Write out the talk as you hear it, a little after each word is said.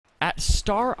at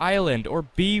Star Island, or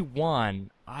B1.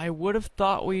 I would have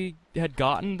thought we had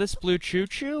gotten this blue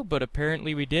choo-choo, but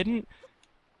apparently we didn't.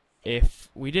 If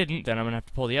we didn't, then I'm gonna have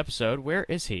to pull the episode. Where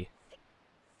is he?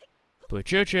 Blue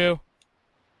choo-choo.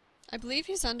 I believe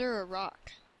he's under a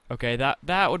rock. Okay,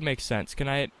 that would make sense. Can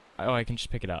I... Oh, I can just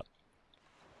pick it up.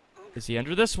 Is he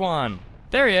under this one?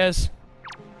 There he is!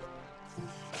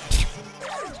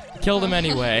 Killed him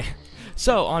anyway.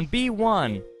 So, on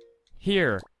B1,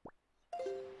 here,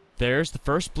 there's the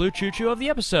first blue choo-choo of the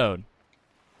episode.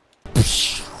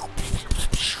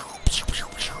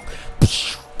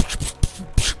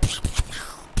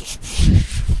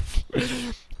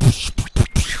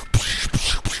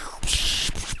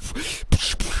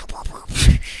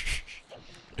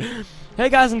 Hey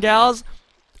guys and gals!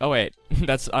 Oh wait,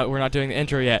 that's we're not doing the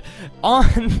intro yet.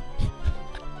 On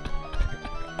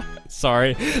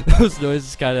sorry, those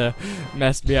noises kind of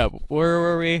messed me up. Where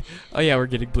were we? Oh yeah, we're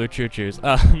getting blue choo-choos.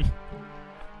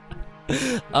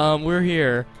 We're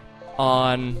here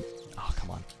on. Oh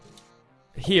come on.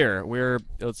 Here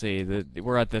let's see.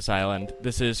 We're at this island.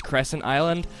 This is Crescent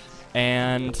Island,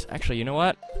 and actually, you know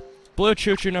what? Blue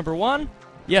choo-choo number 1.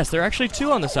 Yes, there are actually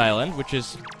 2 on this island, which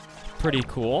is pretty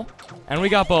cool. And we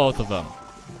got both of them.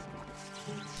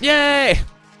 Yay!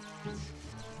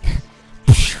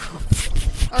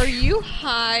 Are you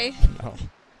high? No.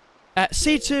 At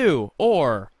C2,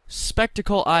 or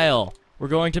Spectacle Isle, we're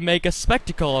going to make a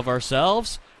spectacle of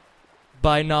ourselves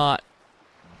by not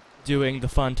doing the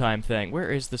fun time thing. Where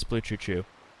is this blue choo-choo?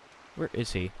 Where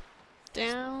is he?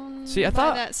 Down. See, I by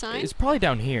thought that sign? it's probably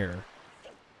down here.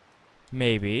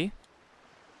 Maybe.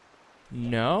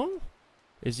 No?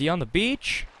 Is he on the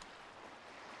beach?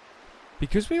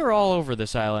 Because we were all over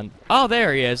this island. Oh,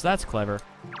 there he is. That's clever.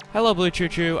 Hello, blue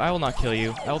choo-choo. I will not kill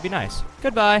you. I will be nice.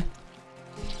 Goodbye.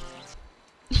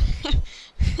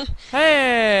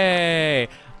 Hey!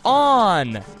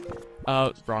 On!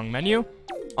 Wrong menu.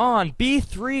 On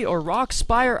B3 or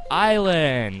Rockspire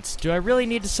Island. Do I really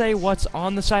need to say what's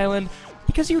on this island?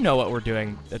 Because you know what we're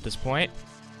doing at this point.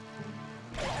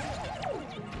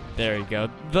 There you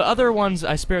go. The other ones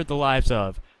I spared the lives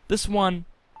of. This one,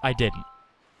 I didn't.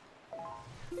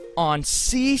 On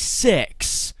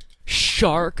C6,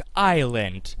 Shark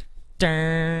Island.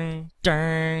 Dun,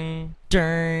 dun,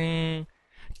 dun,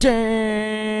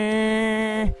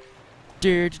 dun.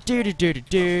 Do do do do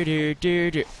do do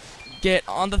do do. Get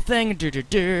on the thing. Do do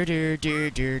do do do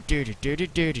do do do do do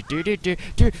do do do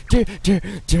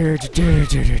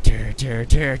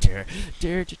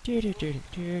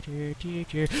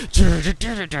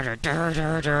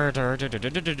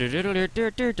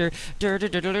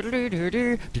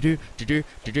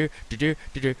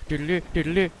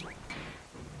do.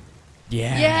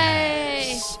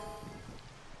 Yes.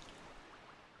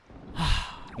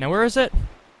 Now where is it?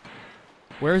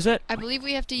 Where is it? I believe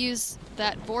we have to use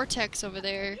that vortex over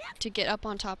there to get up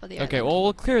on top of the island. Okay, well,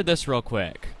 we'll clear this real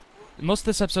quick. Most of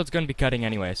this episode's going to be cutting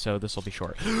anyway, so this will be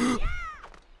short.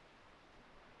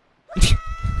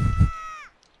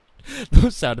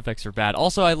 Those sound effects are bad.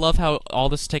 Also, I love how all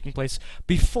this is taking place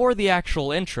before the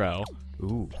actual intro.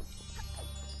 Ooh.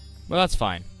 Well, that's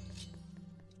fine.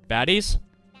 Baddies?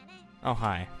 Oh,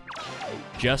 hi.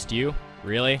 Just you?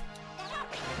 Really?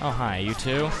 Oh, hi, you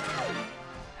too?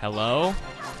 Hello?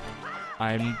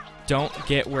 I don't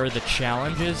get where the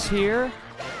challenge is here.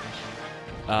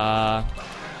 Are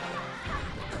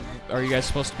you guys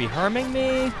supposed to be harming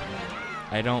me?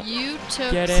 I don't You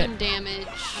took get it. some damage.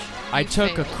 I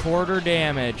took a quarter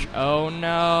damage. Oh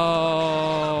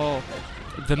no!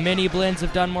 The mini blends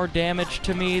have done more damage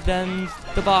to me than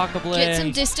the Baka blends. Get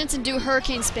some distance and do a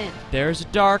hurricane spin. There's a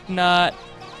dark nut.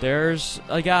 There's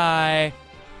a guy.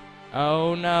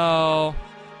 Oh no.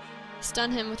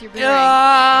 Stun him with your boomerang.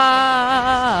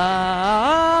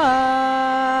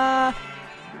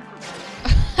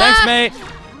 Thanks, mate.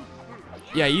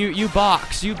 Yeah, you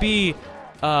box. You be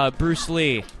Bruce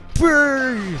Lee.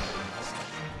 Brr.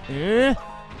 Me.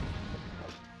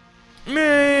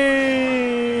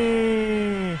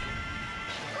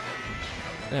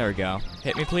 There we go.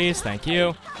 Hit me, please. Thank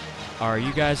you. Are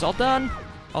you guys all done?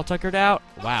 All tuckered out?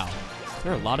 Wow.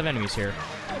 There are a lot of enemies here.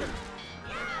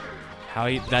 How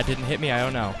that didn't hit me, I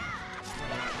don't know.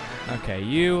 Okay,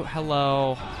 you,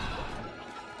 hello.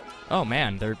 Oh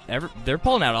man, they're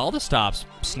pulling out all the stops.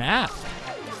 Snap.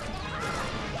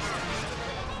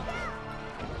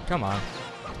 Come on.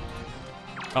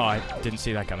 Oh, I didn't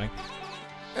see that coming.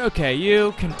 Okay,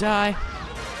 you can die.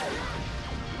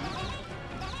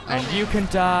 And you can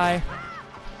die.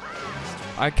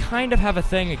 I kind of have a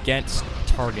thing against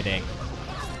targeting.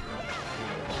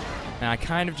 And I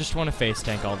kind of just want to face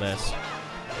tank all this.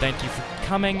 Thank you for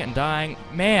coming and dying.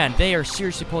 Man, they are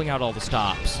seriously pulling out all the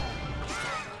stops.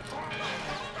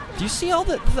 Do you see all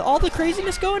the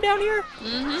craziness going down here?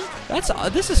 Mm-hmm.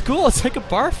 This is cool. It's like a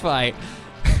bar fight.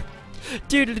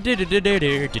 That's like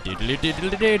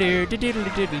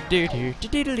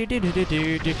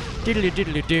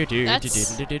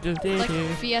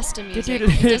fiesta music.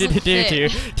 It doesn't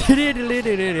fit.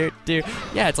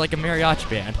 Yeah, it's like a mariachi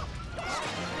band.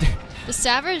 The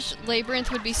Savage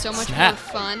Labyrinth would be so much more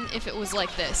fun if it was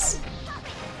like this.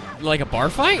 Like a bar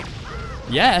fight?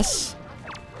 Yes.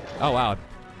 Oh wow,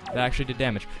 that actually did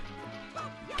damage.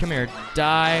 Come here,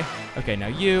 die. Okay, now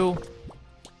you.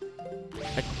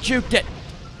 I juked it.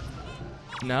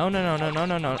 No.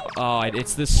 Oh,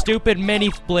 it's this stupid mini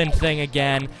blend thing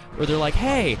again, where they're like,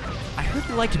 hey, I heard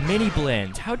you liked mini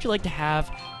blends. How'd you like to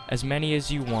have as many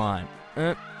as you want?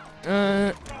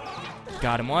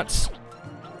 Got him once.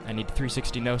 I need to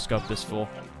 360 no-scope this fool.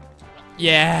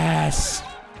 Yes!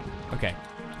 Okay,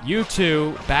 you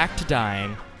two, back to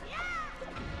dying.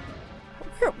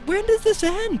 When does this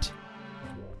end?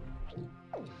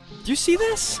 Do you see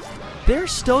this? They're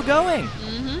still going.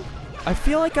 Mm-hmm. I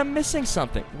feel like I'm missing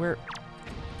something. Where?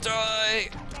 Die!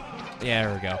 Yeah,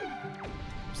 there we go.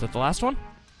 Is that the last one?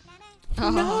 Oh.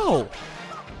 No!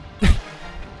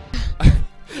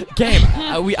 Game,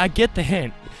 I get the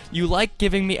hint. You like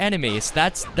giving me enemies.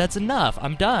 That's enough.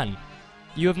 I'm done.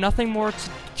 You have nothing more to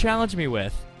challenge me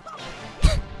with.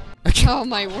 Oh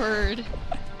my word.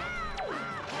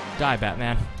 Die,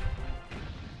 Batman.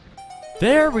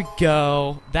 There we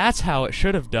go. That's how it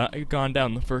should have gone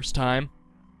down the first time.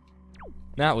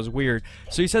 That was weird.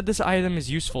 So you said this item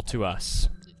is useful to us.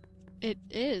 It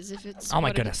is, if it's oh my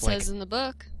what goodness, it says in the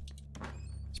book.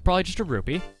 It's probably just a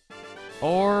rupee.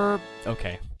 Or,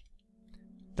 okay.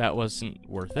 That wasn't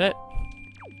worth it.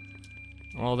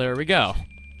 Well, there we go.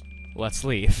 Let's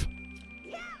leave.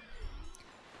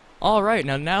 Alright,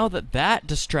 now that that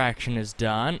distraction is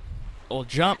done, we'll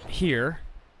jump here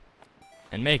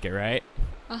and make it, right?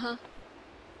 Uh-huh.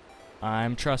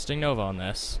 I'm trusting Nova on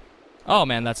this. Oh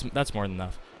man, that's more than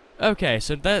enough. Okay,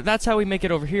 so that's how we make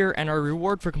it over here, and our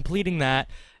reward for completing that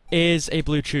is a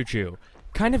blue choo-choo.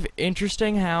 Kind of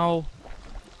interesting how,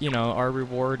 you know, our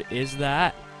reward is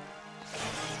that.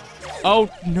 Oh,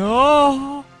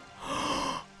 no!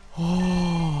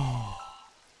 Oh.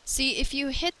 See, if you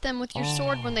hit them with your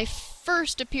sword when they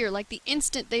first appear, like the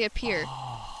instant they appear,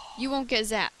 you won't get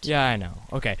zapped. Yeah, I know.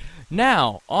 Okay,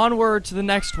 now, onward to the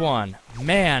next one.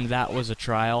 Man, that was a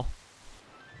trial.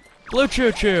 Blue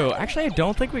choo-choo! Actually, I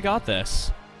don't think we got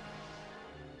this.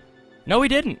 No, we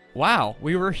didn't. Wow,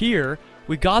 we were here,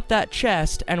 we got that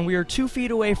chest, and we are 2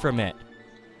 feet away from it.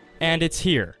 And it's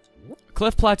here.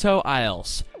 Cliff Plateau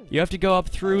Isles. You have to go up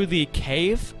through the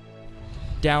cave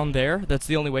down there. That's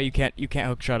the only way. You can't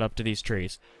hookshot up to these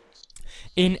trees.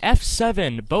 In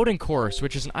F7 Boating Course,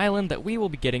 which is an island that we will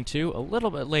be getting to a little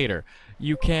bit later,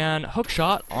 you can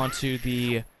hookshot onto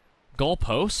the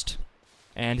goalpost.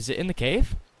 And is it in the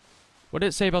cave? What did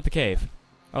it say about the cave?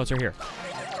 Oh, it's right here.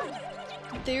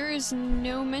 There is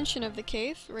no mention of the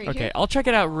cave right here. Okay, I'll check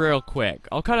it out real quick.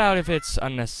 I'll cut out if it's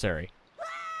unnecessary.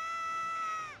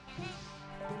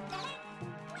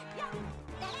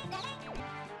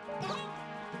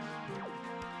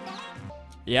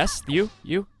 Yes, you.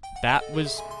 That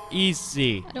was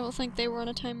easy. I don't think they were on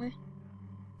a timer.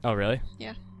 Oh, really?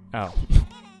 Yeah. Oh.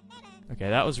 Okay,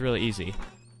 that was really easy.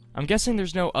 I'm guessing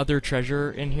there's no other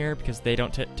treasure in here because they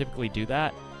don't typically do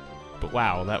that. But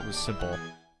wow, that was simple.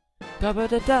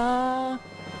 Da-ba-da-da!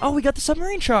 Oh, we got the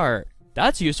submarine chart!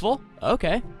 That's useful.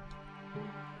 Okay.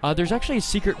 There's actually a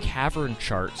secret cavern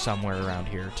chart somewhere around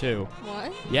here, too.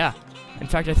 What? Yeah. In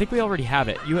fact, I think we already have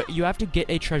it. You have to get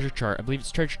a treasure chart. I believe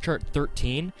it's treasure chart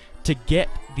 13 to get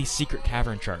the secret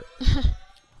cavern chart.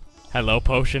 Hello,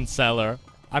 potion seller.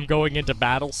 I'm going into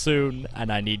battle soon,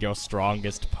 and I need your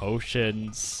strongest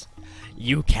potions.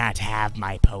 You can't have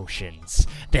my potions.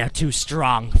 They're too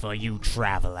strong for you,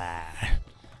 traveler.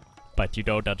 But you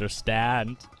don't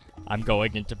understand. I'm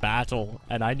going into battle,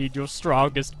 and I need your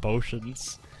strongest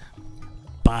potions.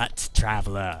 But,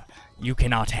 traveler, you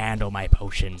cannot handle my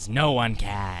potions. No one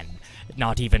can.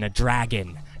 Not even a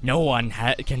dragon. No one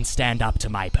can stand up to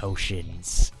my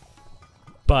potions.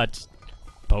 But,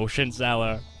 potion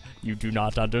seller, you do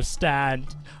not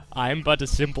understand. I'm but a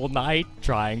simple knight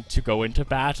trying to go into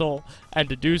battle, and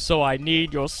to do so I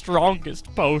need your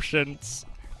strongest potions.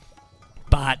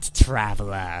 But,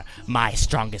 traveler, my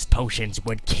strongest potions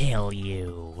would kill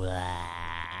you.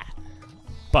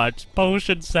 But,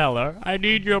 potion seller, I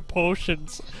need your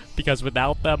potions, because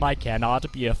without them I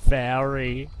cannot be a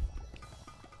fairy.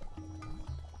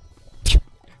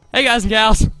 Hey guys and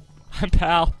gals, I'm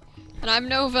Pal. And I'm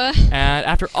Nova. And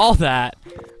after all that,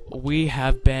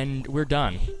 we're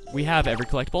done. We have every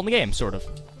collectible in the game, sort of.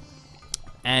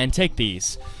 And take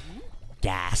these.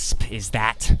 Gasp, is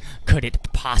that? Could it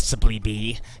possibly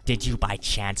be? Did you by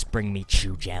chance bring me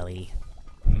chew jelly?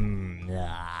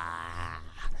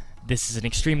 This is an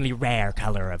extremely rare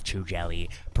color of chew jelly.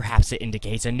 Perhaps it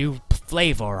indicates a new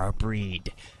flavor or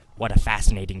breed. What a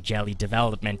fascinating jelly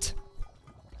development.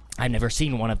 I've never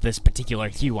seen one of this particular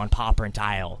hue on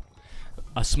entail.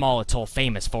 A small atoll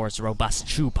famous for its robust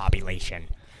chew population.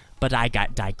 But I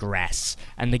digress,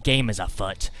 and the game is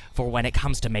afoot, for when it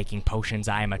comes to making potions,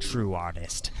 I am a true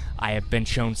artist. I have been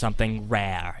shown something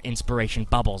rare. Inspiration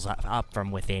bubbles up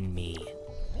from within me.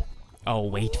 Oh,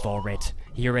 wait for it.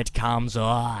 Here it comes.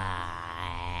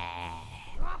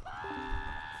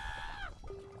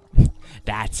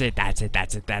 That's it. That's it.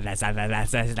 That's it.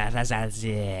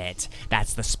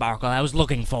 That's the sparkle I was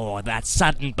looking for. That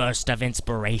sudden burst of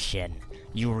inspiration.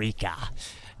 Eureka.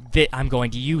 I'm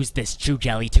going to use this chew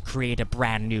jelly to create a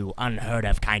brand new, unheard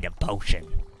of kind of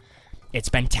potion. It's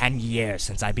been 10 years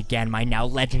since I began my now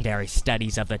legendary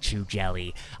studies of the chew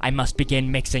jelly. I must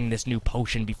begin mixing this new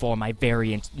potion before my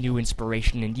very new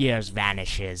inspiration in years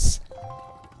vanishes.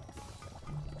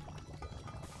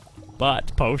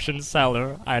 But, potion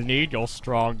seller, I need your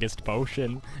strongest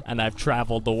potion, and I've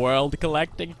traveled the world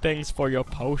collecting things for your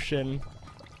potion.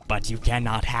 But you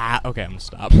cannot have— Okay, I'm gonna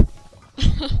stop.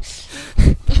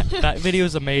 That video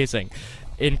is amazing.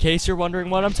 In case you're wondering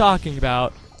what I'm talking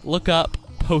about, look up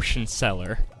potion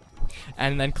seller,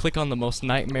 and then click on the most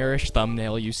nightmarish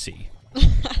thumbnail you see.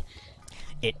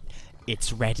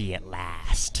 It's ready at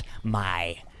last.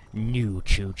 My new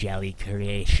chew jelly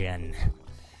creation.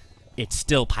 It's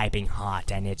still piping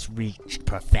hot and it's reached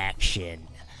perfection.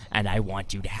 And I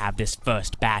want you to have this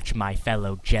first batch, my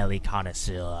fellow jelly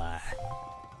connoisseur.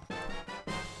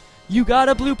 You got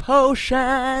a blue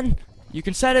potion! You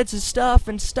can set it to stuff,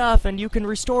 and you can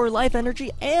restore life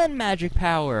energy and magic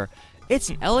power. It's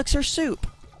an elixir soup,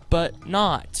 but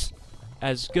not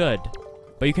as good.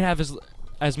 But you can have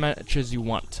as much as you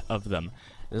want of them.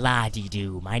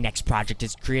 La-dee-doo, my next project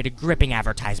is to create a gripping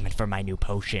advertisement for my new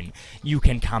potion. You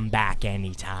can come back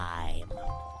anytime.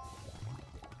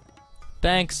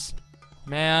 Thanks,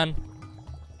 man.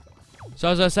 So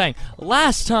as I was saying,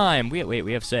 last time,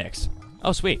 we have 6.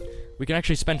 Oh, sweet. We can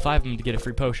actually spend 5 of them to get a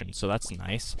free potion, so that's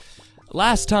nice.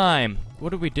 Last time,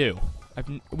 what did we do?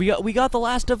 We got the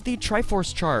last of the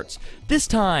Triforce charts. This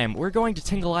time, we're going to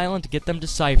Tingle Island to get them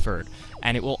deciphered,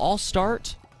 and it will all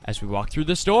start as we walk through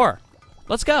this door.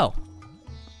 Let's go.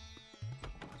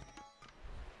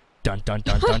 Dun dun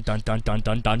dun dun dun dun dun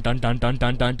dun dun dun dun dun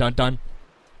dun dun dun dun.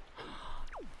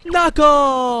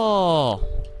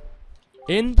 Knuckle!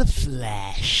 In the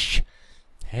flesh.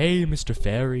 Hey, Mr.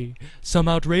 Fairy. Some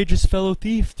outrageous fellow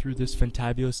thief threw this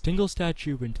fantabulous Tingle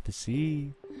statue into the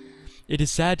sea. It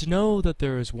is sad to know that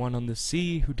there is one on the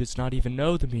sea who does not even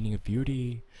know the meaning of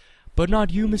beauty. But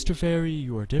not you, Mr. Fairy,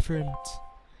 you are different.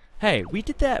 Hey, we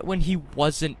did that when he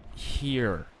wasn't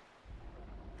here.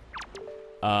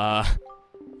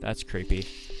 That's creepy.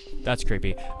 That's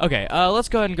creepy. Okay, let's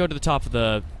go ahead and go to the top of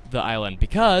the island,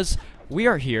 because we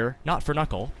are here, not for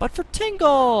Knuckle, but for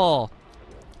Tingle!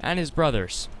 And his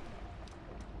brothers.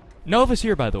 Nova's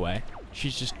here, by the way.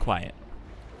 She's just quiet.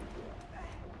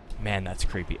 Man, that's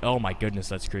creepy. Oh my goodness,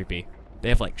 that's creepy. They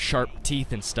have, like, sharp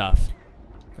teeth and stuff.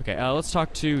 Okay, let's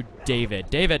talk to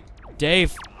David.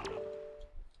 Dave!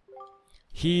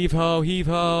 Heave ho, heave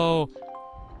ho!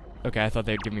 Okay, I thought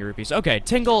they'd give me rupees. Okay,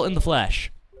 Tingle in the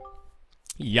flesh.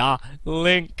 Yeah,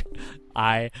 Link.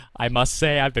 I must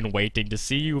say I've been waiting to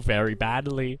see you very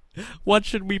badly. What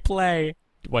should we play?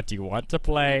 What do you want to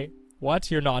play?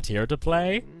 What, you're not here to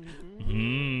play?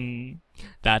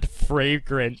 That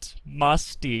fragrant,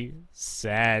 musty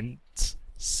scent.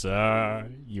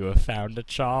 Sir, you have found a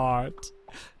chart.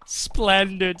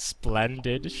 Splendid,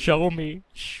 splendid. Show me,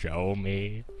 show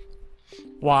me.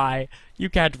 Why, you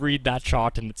can't read that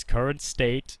chart in its current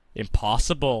state.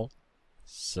 Impossible.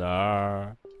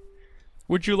 Sir.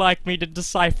 Would you like me to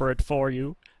decipher it for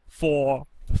you? For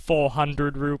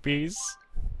 400 rupees?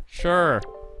 Sure.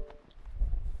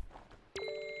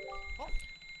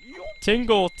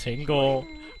 Tingle, tingle,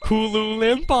 Kulu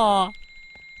Limpa,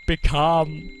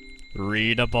 become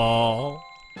readable.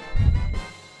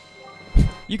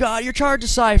 You got your chart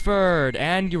deciphered,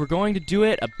 and you were going to do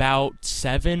it about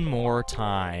 7 more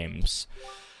times.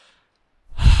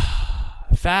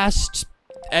 Fast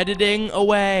editing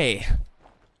away.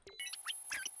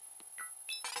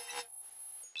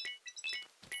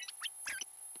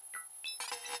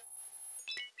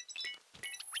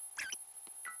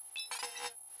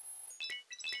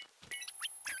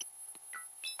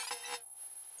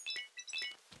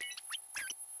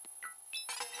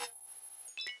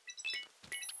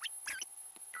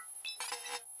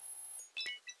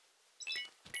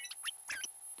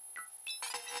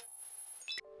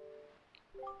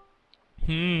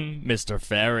 Mr.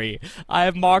 Fairy, I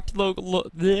have marked the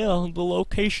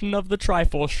location of the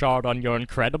Triforce shard on your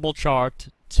incredible chart,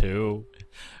 too.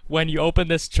 When you open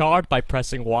this chart by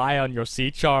pressing Y on your C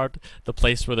chart, the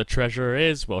place where the treasure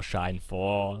is will shine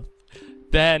forth.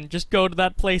 Then, just go to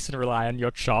that place and rely on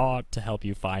your chart to help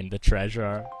you find the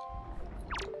treasure.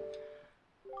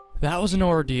 That was an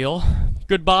ordeal.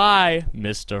 Goodbye,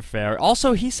 Mr. Fairy.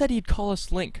 Also, he said he'd call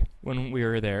us Link when we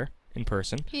were there in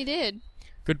person. He did.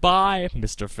 Goodbye,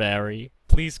 Mr. Fairy.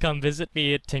 Please come visit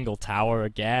me at Tingle Tower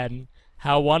again.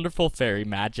 How wonderful fairy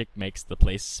magic makes the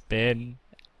place spin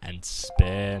and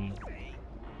spin.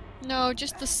 No,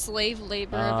 just the slave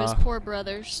labor of his poor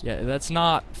brothers. Yeah, that's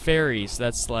not fairies.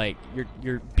 That's like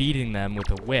you're beating them with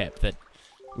a whip that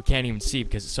we can't even see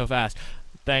because it's so fast.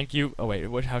 Thank you. Oh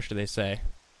wait, how should they say?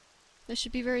 They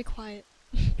should be very quiet.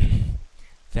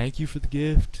 Thank you for the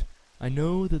gift. I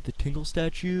know that the Tingle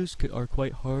statues are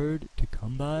quite hard to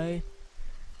come by.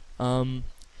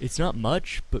 It's not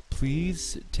much, but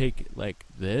please take like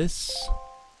this.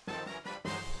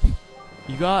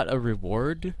 You got a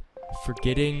reward for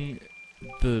getting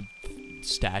the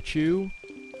statue.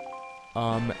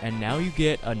 And now you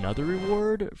get another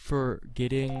reward for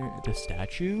getting the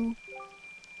statue.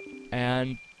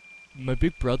 And my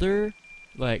big brother,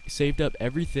 like, saved up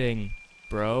everything,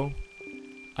 bro.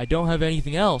 I don't have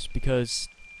anything else because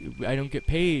I don't get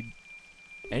paid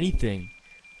anything.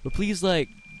 But please, like,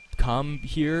 come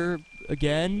here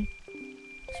again,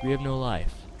 because we have no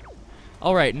life.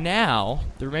 Alright, now,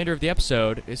 the remainder of the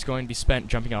episode is going to be spent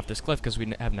jumping off this cliff because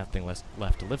we have nothing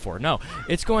left to live for. No,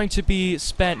 it's going to be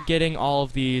spent getting all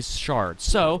of these shards.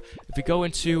 So, if we go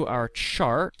into our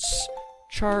charts,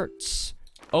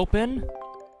 open,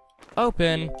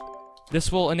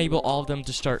 this will enable all of them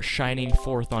to start shining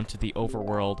forth onto the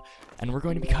overworld, and we're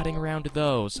going to be cutting around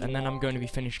those, and then I'm going to be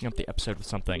finishing up the episode with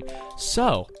something.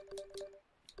 So,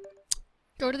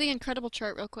 go to the incredible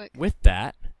chart real quick. with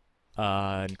that,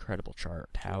 incredible chart,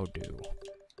 how do?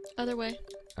 Other way.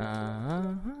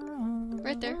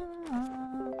 Right there.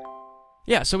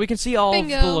 Yeah, so we can see all of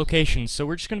Bingo. the locations, so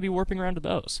we're just going to be warping around to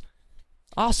those.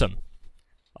 Awesome.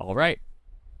 Alright.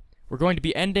 We're going to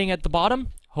be ending at the bottom,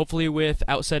 hopefully with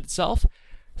Outset itself.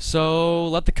 So,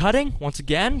 let the cutting, once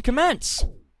again, commence!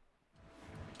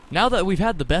 Now that we've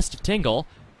had the best of Tingle,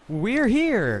 we're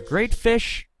here! Great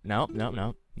Fish... No.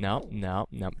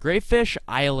 Great Fish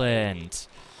Island.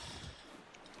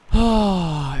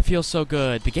 Oh, it feels so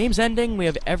good. The game's ending, we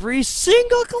have every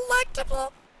single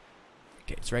collectible!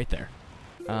 Okay, it's right there.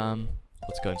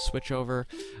 Let's go and switch over.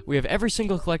 We have every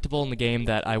single collectible in the game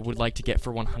that I would like to get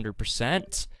for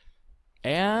 100%.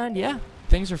 And, yeah,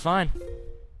 things are fine.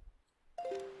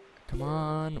 Come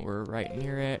on, we're right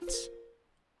near it.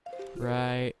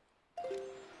 Right.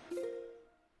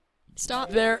 Stop.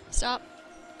 There. Stop.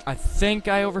 I think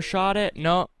I overshot it.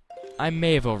 No, I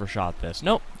may have overshot this.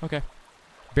 Nope, okay.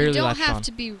 Barely You don't latched have on.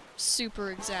 to be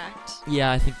super exact.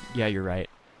 Yeah, I think, yeah, you're right.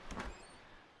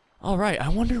 Alright, I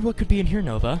wonder what could be in here,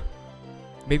 Nova.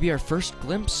 Maybe our first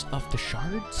glimpse of the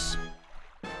shards?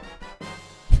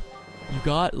 You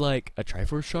got, like, a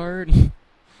Triforce shard?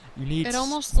 You need... It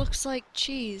almost looks like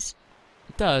cheese.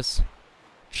 It does.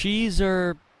 Cheese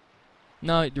or...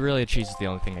 No, really, a cheese is the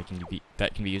only thing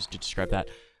that can be used to describe that.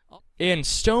 In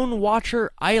Stonewatcher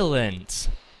Island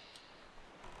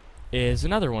is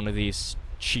another one of these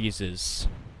cheeses.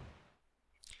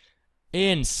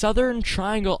 In Southern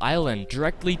Triangle Island,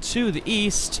 directly to the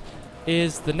east,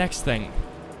 is the next thing.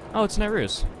 Oh, it's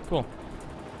Nairu's. Cool.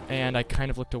 And I kind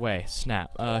of looked away.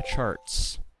 Snap.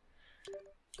 Charts.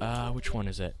 Which one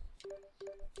is it?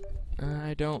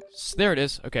 I don't... There it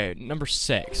is. Okay, number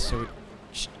 6. So we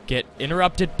get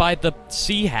interrupted by the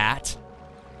sea hat.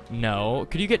 No.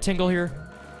 Could you get Tingle here?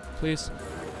 Please?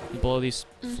 Blow these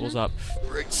fools up.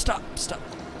 Stop.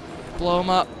 Blow them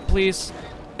up, please.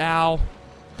 Ow.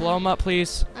 Blow them up,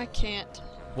 please. I can't.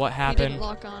 What He happened? didn't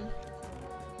lock on.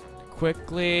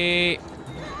 Quickly.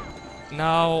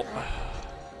 No.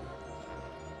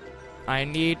 I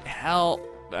need help.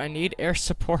 I need air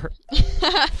support.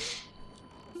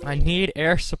 I need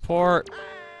air support.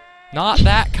 Not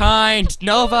that kind,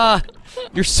 Nova.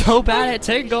 You're so bad at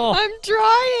Tingle. I'm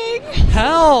trying.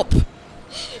 Help!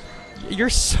 You're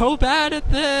so bad at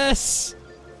this.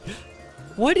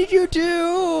 What did you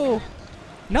do?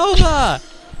 Nova!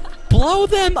 Blow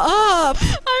them up!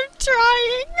 I'm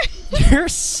trying. You're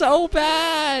so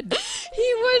bad.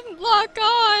 He wouldn't lock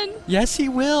on. Yes, he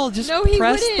will. Just No, he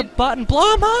press the wouldn't. button.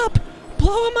 Blow him up!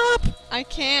 Blow him up! I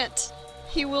can't.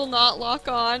 He will not lock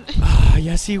on. Ah,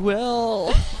 yes, he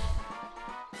will.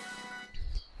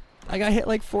 I got hit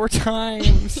like 4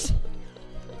 times.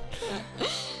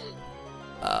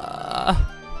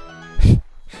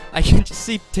 I can just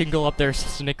see Tingle up there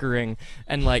snickering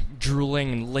and, like,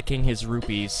 drooling and licking his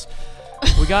rupees.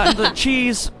 We got the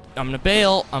cheese. I'm gonna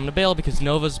bail because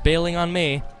Nova's bailing on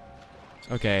me.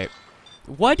 Okay.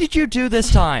 What did you do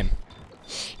this time?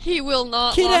 He will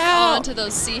not Get lock out! on to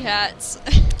those sea hats.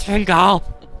 Tingle!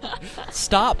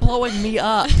 Stop blowing me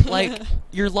up! Like,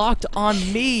 you're locked on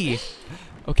me!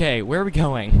 Okay, where are we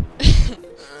going?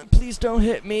 Please don't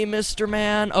hit me, Mr.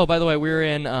 Man. Oh, by the way, we're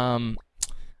in,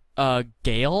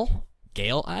 Gale?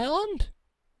 Gale Island?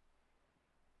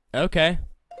 Okay.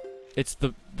 It's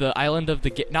the island of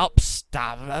the nope,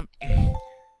 stop.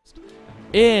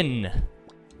 In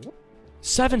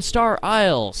 7-Star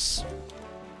Isles.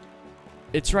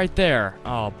 It's right there.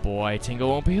 Oh boy, Tingle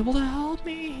won't be able to help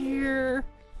me here.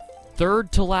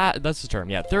 Third to last, that's the term,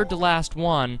 yeah. Third to last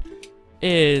one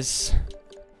is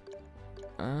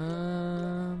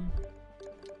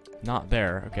not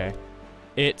there, okay.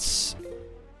 It's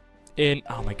in,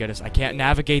 oh my goodness, I can't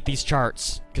navigate these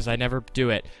charts because I never do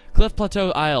it. Cliff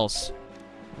Plateau Isles.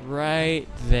 Right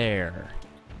there.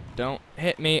 Don't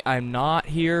hit me. I'm not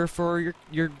here for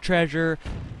your treasure.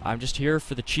 I'm just here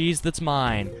for the cheese that's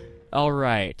mine.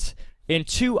 Alright. In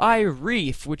 2-Eye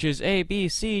Reef, which is A, B,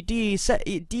 C, D,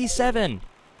 D7.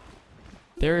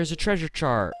 There is a treasure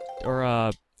chart. Or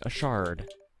a shard.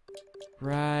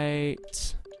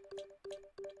 Right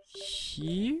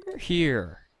here?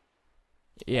 Here.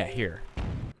 Yeah, here.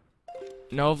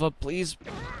 Nova, please.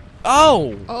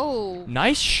 Oh! Oh.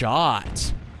 Nice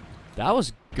shot. That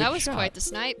was good. That was shot. quite the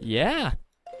snipe. Yeah.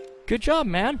 Good job,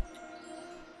 man.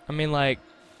 I mean, like,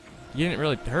 you didn't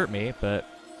really hurt me, but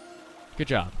good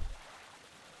job.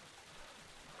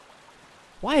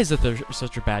 Why is it there's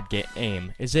such a bad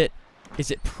aim? Is it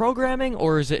programming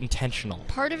or is it intentional?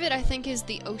 Part of it, I think, is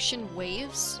the ocean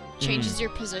waves changes your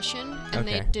position, and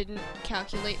Okay. they didn't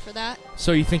calculate for that.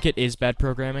 So you think it is bad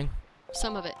programming?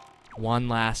 Some of it. One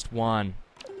last one.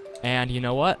 And you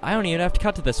know what? I don't even have to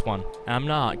cut to this one. I'm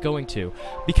not going to.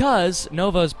 Because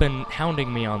Nova's been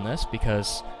hounding me on this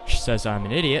because she says I'm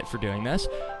an idiot for doing this.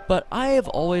 But I have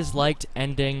always liked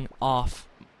ending off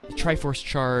Triforce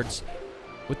shards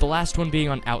with the last one being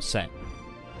on outset.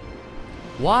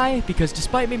 Why? Because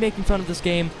despite me making fun of this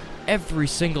game every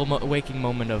single waking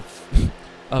moment of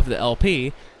of the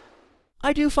LP,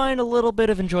 I do find a little bit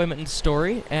of enjoyment in the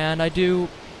story, and I do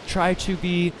try to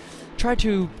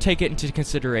take it into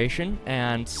consideration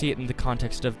and see it in the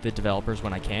context of the developers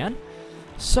when I can.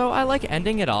 So I like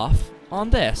ending it off on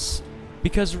this,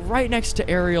 because right next to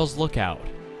Ariel's Lookout,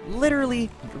 literally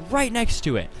right next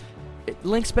to it,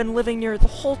 Link's been living near the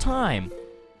whole time,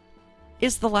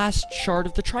 is the last shard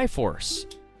of the Triforce.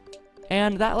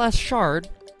 And that last shard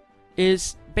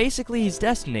is basically his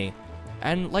destiny.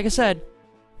 And like I said,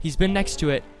 he's been next to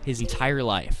it his entire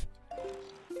life.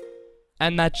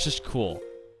 And that's just cool.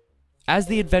 As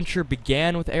the adventure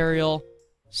began with Ariel,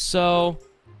 so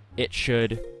it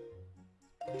should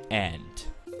end.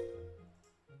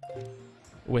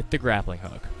 With the grappling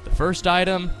hook. The first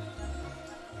item,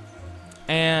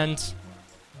 and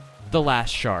the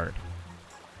last shard.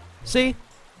 See?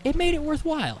 It made it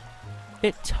worthwhile.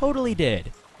 It totally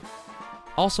did.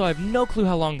 Also, I have no clue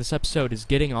how long this episode is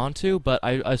getting on to, but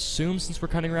I assume since we're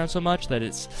cutting around so much that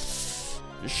it's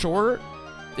short.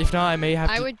 If not, I may have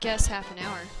to... I would guess half an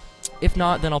hour. If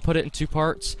not, then I'll put it in 2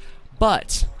 parts.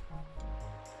 But,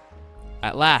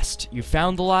 at last, you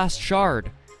found the last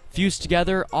shard. Fused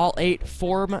together, all 8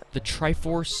 form the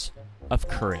Triforce of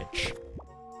Courage.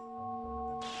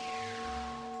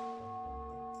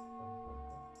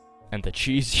 And the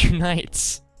cheese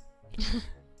unites.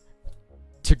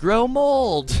 To grow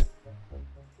mold!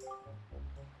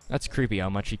 That's creepy how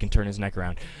much he can turn his neck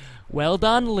around. Well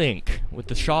done, Link. With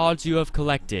the shards you have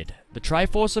collected, the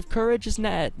Triforce of Courage is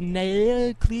now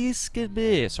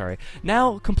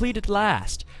complete at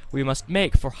last. We must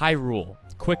make for Hyrule,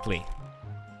 quickly.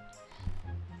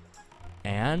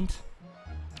 And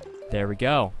there we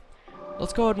go.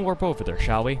 Let's go ahead and warp over there,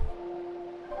 shall we?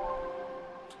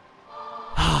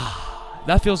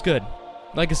 That feels good.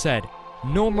 Like I said,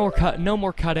 no more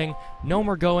cutting, no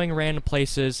more going random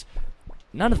places.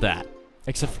 None of that.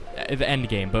 Except the end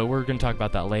game, but we're going to talk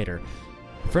about that later.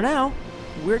 For now,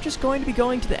 we're just going to be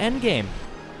going to the end game.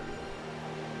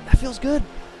 That feels good.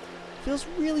 Feels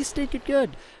really stinking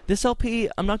good. This LP,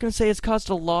 I'm not going to say it's caused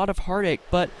a lot of heartache,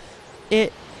 but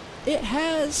it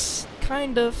has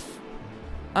kind of...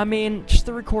 I mean, just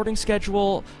the recording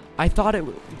schedule, I thought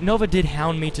Nova did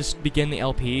hound me to begin the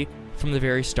LP from the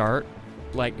very start.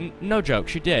 Like, no joke,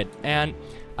 she did. And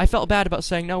I felt bad about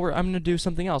saying, no, I'm going to do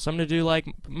something else. I'm going to do, like,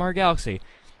 Mario Galaxy.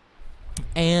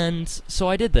 And so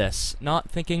I did this, not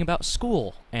thinking about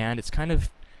school. And it's kind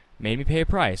of Made me pay a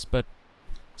price, but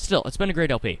still, it's been a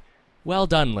great LP. Well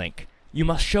done, Link. You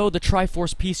must show the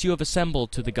Triforce piece you have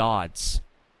assembled to the gods.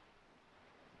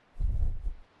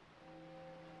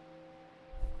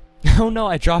 Oh no,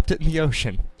 I dropped it in the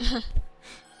ocean.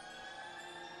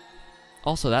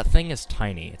 Also, that thing is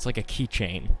tiny. It's like a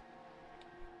keychain.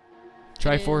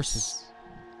 Triforce has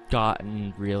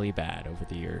gotten really bad over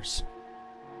the years.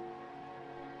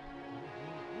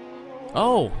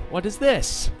 Oh, what is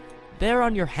this? There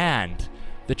on your hand.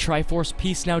 The Triforce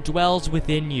piece now dwells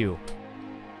within you.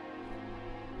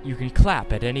 You can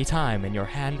clap at any time and your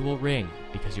hand will ring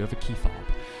because you have a key fob.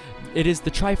 It is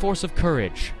the Triforce of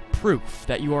Courage, proof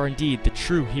that you are indeed the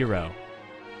true hero.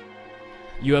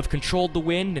 You have controlled the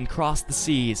wind and crossed the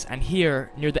seas, and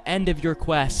here, near the end of your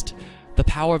quest, the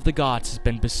power of the gods has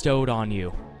been bestowed on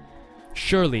you.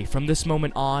 Surely, from this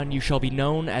moment on, you shall be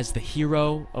known as the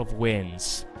Hero of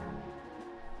Winds.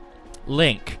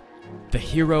 Link, the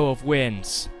Hero of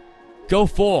Winds, go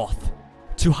forth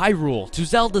to Hyrule, to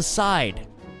Zelda's side.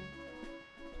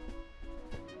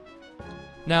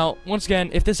 Now, once again,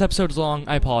 if this episode is long,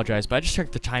 I apologize, but I just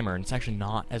checked the timer, and it's actually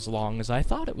not as long as I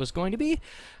thought it was going to be.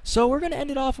 So we're going to end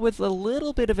it off with a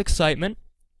little bit of excitement.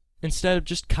 Instead of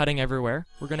just cutting everywhere,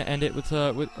 we're going to end it with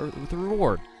a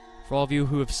reward for all of you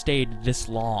who have stayed this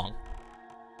long.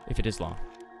 If it is long.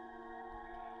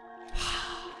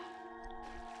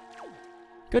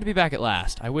 Good to be back at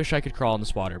last. I wish I could crawl in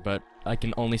this water, but I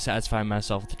can only satisfy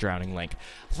myself with the drowning Link.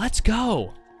 Let's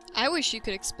go! I wish you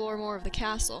could explore more of the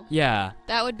castle. Yeah.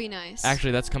 That would be nice.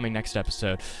 Actually, that's coming next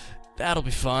episode. That'll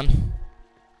be fun.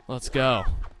 Let's go.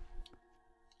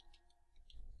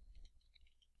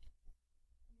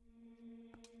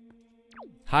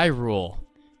 Hyrule.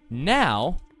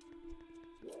 Now,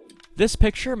 this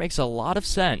picture makes a lot of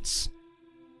sense.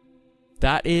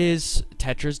 That is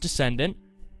Tetra's descendant,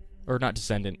 or not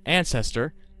descendant,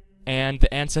 ancestor, and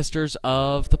the ancestors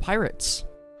of the pirates.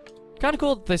 Kind of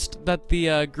cool that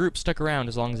the group stuck around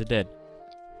as long as it did.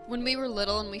 When we were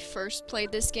little and we first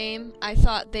played this game, I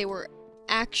thought they were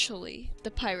actually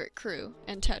the pirate crew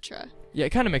and Tetra. Yeah,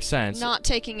 it kind of makes sense. Not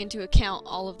taking into account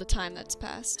all of the time that's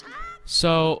passed.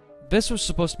 So, this was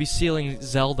supposed to be sealing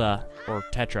Zelda, or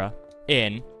Tetra,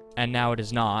 in, and now it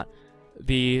is not.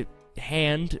 The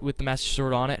hand with the Master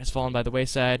Sword on it has fallen by the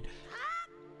wayside,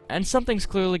 and something's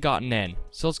clearly gotten in.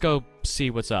 So let's go see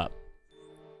what's up.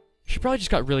 She probably just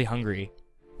got really hungry,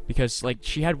 because, like,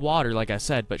 she had water, like I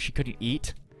said, but she couldn't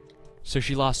eat. So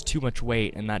she lost too much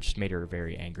weight, and that just made her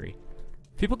very angry.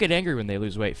 People get angry when they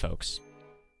lose weight, folks.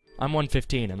 I'm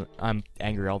 115, and I'm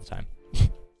angry all the time.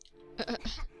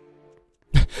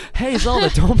 Hey, Zelda,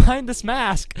 don't mind this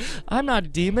mask. I'm not a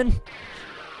demon.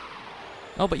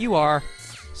 Oh, but you are.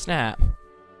 Snap.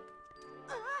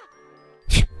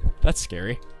 That's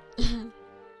scary.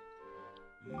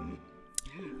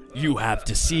 You have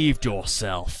deceived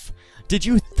yourself. Did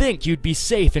you think you'd be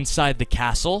safe inside the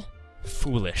castle?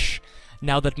 Foolish.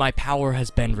 Now that my power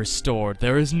has been restored,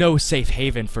 there is no safe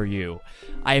haven for you.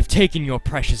 I have taken your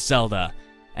precious Zelda,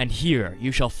 and here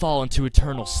you shall fall into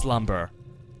eternal slumber.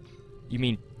 You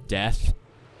mean death?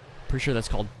 Pretty sure that's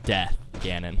called death,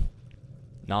 Ganon.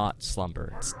 Not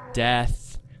slumber. It's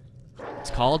death.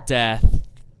 It's called death.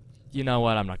 You know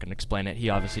what? I'm not going to explain it. He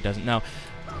obviously doesn't know.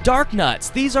 Dark Nuts!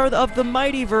 These are of the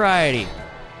mighty variety.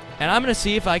 And I'm going to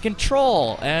see if I can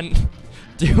troll and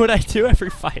do what I do every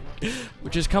fight.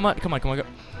 Which is come on, go.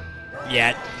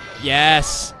 Yeah.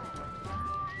 Yes!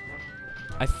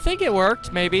 I think it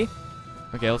worked, maybe.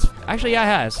 Okay, let's... Actually, yeah, it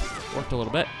has. Worked a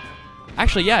little bit.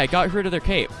 Actually, yeah, it got rid of their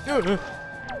cape.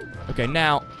 Okay,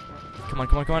 now... Come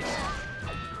on.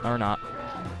 Or not.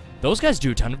 Those guys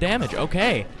do a ton of damage.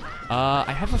 Okay.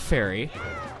 I have a fairy.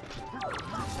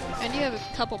 And you have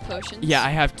a couple potions. Yeah, I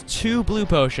have 2 blue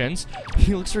potions.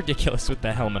 He looks ridiculous with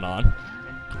the helmet on.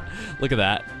 Look at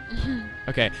that.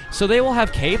 Okay, so they will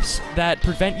have capes that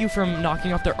prevent you from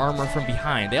knocking off their armor from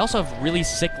behind. They also have really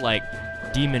sick, like,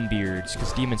 demon beards,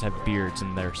 because demons have beards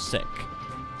and they're sick.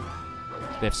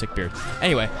 They have sick beards.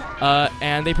 Anyway,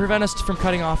 and they prevent us from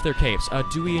cutting off their capes.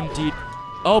 Do we indeed...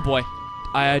 Oh, boy.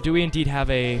 Do we indeed have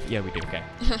a... Yeah, we do, okay.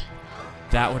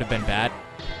 That would have been bad.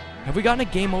 Have we gotten a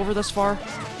game over thus far?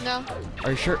 No.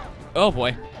 Are you sure? Oh,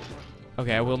 boy.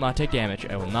 Okay, I will not take damage.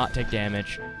 I will not take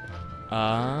damage.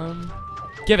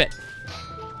 Give it.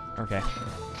 Okay.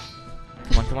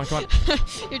 Come on.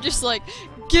 You're just like,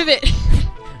 give it.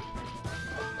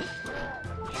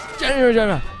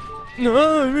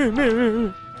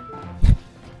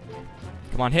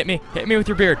 Come on, hit me. Hit me with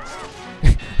your beard.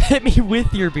 Hit me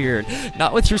with your beard.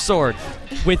 Not with your sword.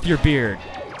 With your beard.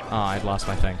 Oh, I'd lost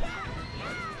my thing.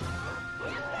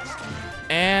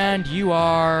 And you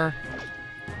are...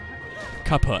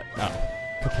 Kaput. Oh,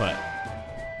 kaput.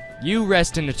 You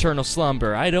rest in eternal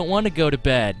slumber. I don't want to go to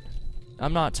bed.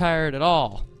 I'm not tired at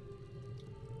all.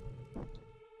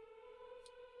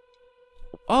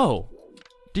 Oh,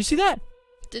 do you see that?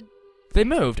 They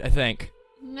moved, I think.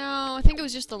 No, I think it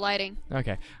was just the lighting.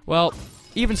 Okay. Well,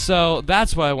 even so,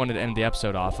 that's what I wanted to end the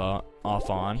episode off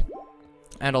on.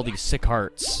 And all these sick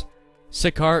hearts.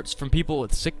 Sick hearts from people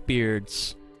with sick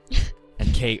beards.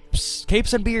 And capes.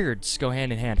 Capes and beards go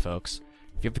hand in hand, folks.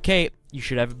 If you have a cape, you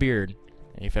should have a beard.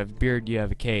 And if you have a beard, you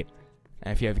have a cape.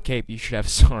 And if you have a cape, you should have a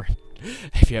sword.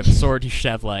 If you have a sword, you should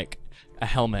have, like, a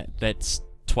helmet that's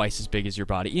twice as big as your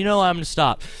body. You know what? I'm gonna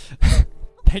stop.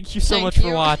 Thank you so much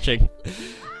for watching.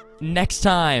 Next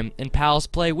time in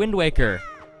PalsPlay Wind Waker,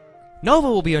 Nova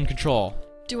will be in control.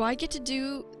 Do I get to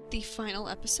do the final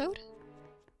episode?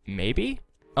 Maybe?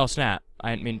 Oh, snap.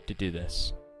 I didn't mean to do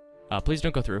this. Please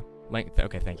don't go through.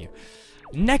 Okay, thank you.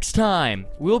 Next time,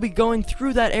 we'll be going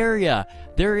through that area.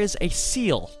 There is a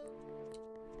seal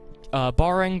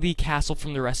barring the castle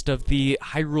from the rest of the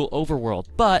Hyrule overworld.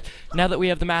 But now that we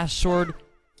have the Master Sword,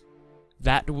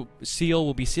 that seal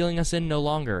will be sealing us in no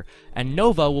longer, and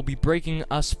Nova will be breaking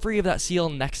us free of that seal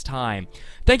next time.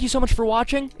 Thank you so much for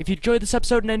watching. If you enjoyed this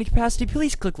episode in any capacity,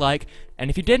 please click like, and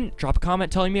if you didn't, drop a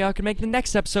comment telling me how I can make the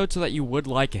next episode so that you would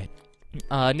like it.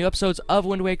 New episodes of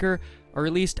Wind Waker are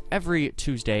released every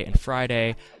Tuesday and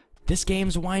Friday. This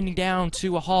game's winding down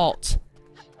to a halt.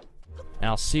 And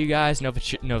I'll see you guys.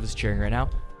 Nova's cheering right now.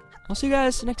 I'll see you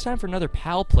guys next time for another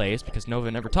PalPlays, because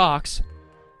Nova never talks.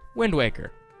 Wind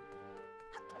Waker.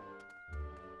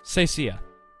 Say see ya.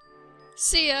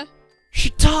 See ya.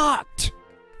 She talked!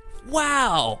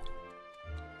 Wow!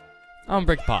 I'm gonna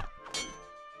break the pot.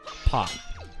 Pot.